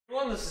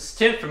this is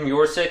Tim from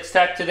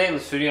YourSixTech. Today in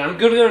this video, I'm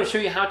going to show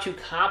you how to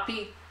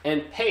copy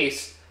and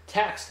paste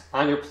text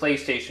on your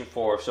PlayStation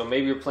 4. So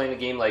maybe you're playing a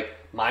game like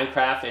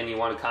Minecraft and you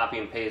want to copy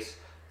and paste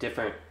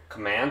different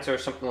commands or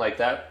something like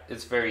that.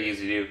 It's very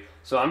easy to do.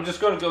 So I'm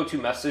just going to go to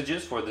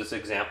Messages for this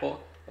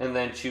example and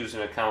then choose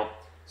an account.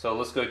 So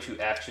let's go to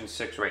Action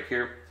 6 right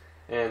here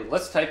and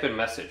let's type in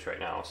message right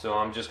now. So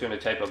I'm just going to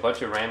type a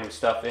bunch of random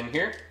stuff in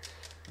here.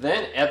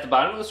 Then at the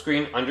bottom of the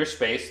screen, under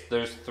space,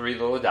 there's three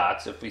little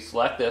dots. If we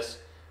select this,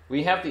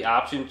 we have the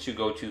option to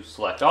go to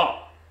select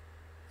all.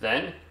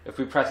 Then, if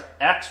we press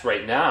X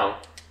right now,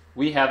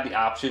 we have the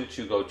option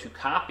to go to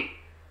copy.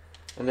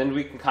 And then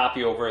we can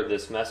copy over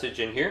this message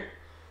in here.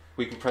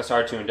 We can press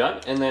R2 and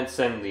done, and then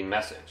send the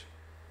message.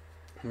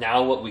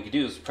 Now what we can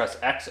do is press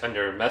X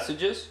under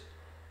messages,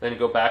 then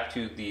go back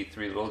to the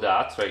three little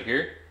dots right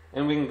here,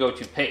 and we can go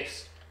to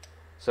paste.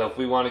 So if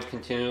we want to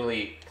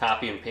continually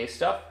copy and paste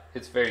stuff,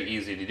 it's very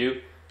easy to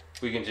do.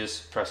 We can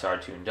just press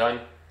R2 and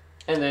done,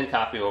 and then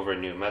copy over a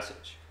new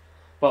message.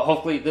 But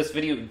hopefully this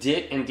video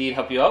did indeed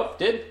help you out.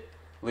 If it did,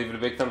 leave it a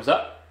big thumbs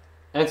up,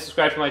 and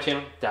subscribe to my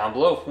channel down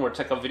below for more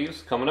tech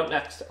videos coming up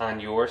next on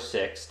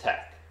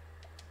YourSixTech.